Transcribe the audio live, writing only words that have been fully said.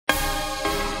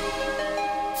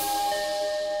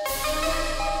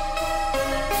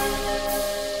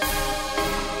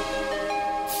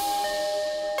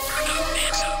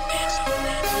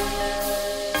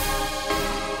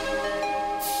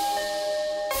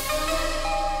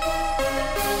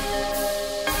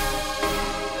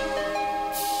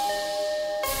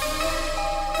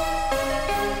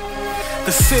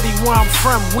The city where I'm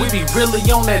from, we be really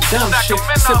on that dumb shit.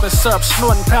 Sippin' syrup,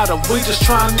 snorting powder, we just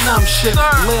tryin' numb shit.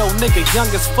 Lil nigga, young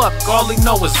as fuck, all he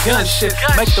know is gun shit.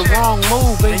 Make the wrong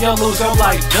move and you'll lose your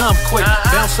life dumb quick.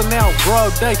 Bouncing out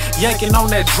broad day, yanking on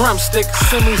that drumstick.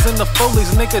 Simmies and the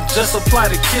foolies, nigga, just apply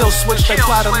the kill switch. They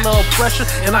applied a little pressure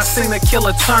and I seen a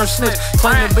killer turn snitch.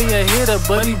 Claim to be a hitter,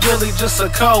 but he really just a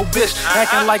cold bitch.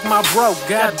 Acting like my bro,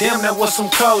 goddamn, that was some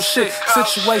cold shit.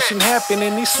 Situation happened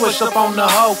and he switched up on the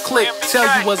whole clique. Tell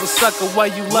you was a sucker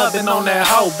while you loving on that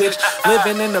hoe, bitch.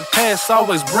 Living in the past,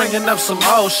 always bringing up some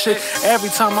old shit. Every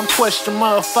time I'm questioning,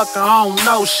 motherfucker, I don't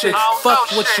know shit.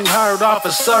 Fuck what you heard,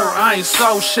 officer, I ain't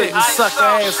so shit. You sucker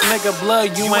ass nigga,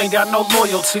 blood, you ain't got no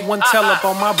loyalty. One tell up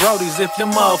on my brodies if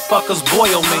them motherfuckers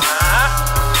boil me.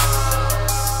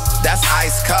 That's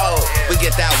ice cold. We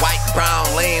get that white, brown,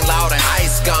 lean, loud, and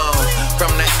ice gone.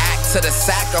 From the act to the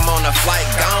sack, I'm on the flight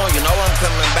gone. You know I'm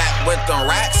coming back with them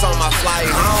racks on my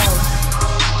flight home.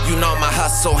 You know my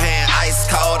hustle hand ice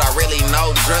cold. I really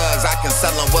know drugs, I can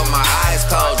sell them with my eyes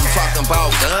closed. You talking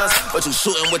about guns, but you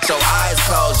shooting with your eyes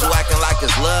closed. You acting like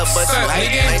it's love, but you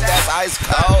hating, ain't that ice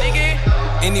cold?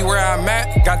 Anywhere I'm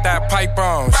at, got that pipe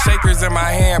on. Shakers in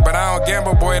my hand, but I don't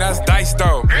gamble, boy, that's dice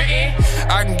though.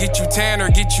 I can get you tan or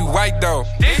get you white though.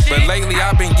 But lately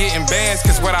I've been getting bands,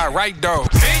 cause what I write though.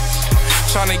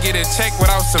 Tryna get a check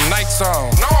without some nights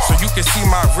on. So you can see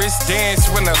my wrist dance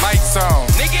when the lights on.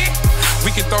 We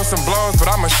can throw some blows, but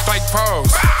I'ma strike pose.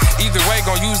 Either way,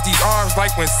 gon' use these arms like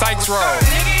when sights roll.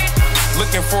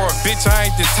 Looking for a bitch, I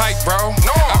ain't the type, bro.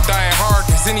 I'm dying hard,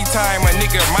 cause anytime a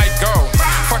nigga might go.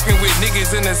 Fucking with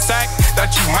niggas in the sack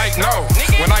that you might know.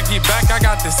 When I get back, I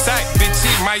got the sack, bitch,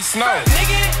 it might snow.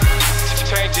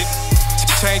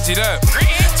 Change it up.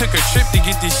 Took a trip to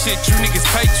get this shit, you niggas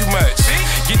pay too much.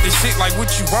 Get this shit like what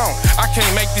you want, I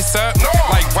can't make this up.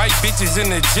 Like white bitches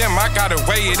in the gym, I gotta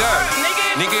weigh it up.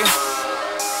 Nigga.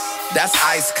 That's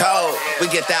ice cold. We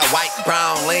get that white,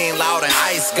 brown, lean, loud, and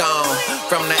ice gone.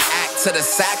 From the act to the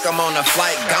sack, I'm on the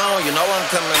flight gone. You know I'm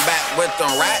coming back with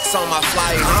them racks on my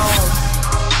flight home.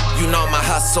 You know my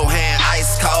hustle hand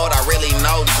ice cold. I really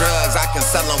know drugs, I can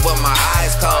sell them with my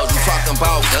eyes closed. You talking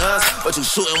about guns, but you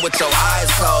shooting with your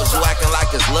eyes closed. You acting like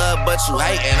it's love, but you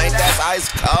hating, ain't that ice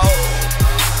cold?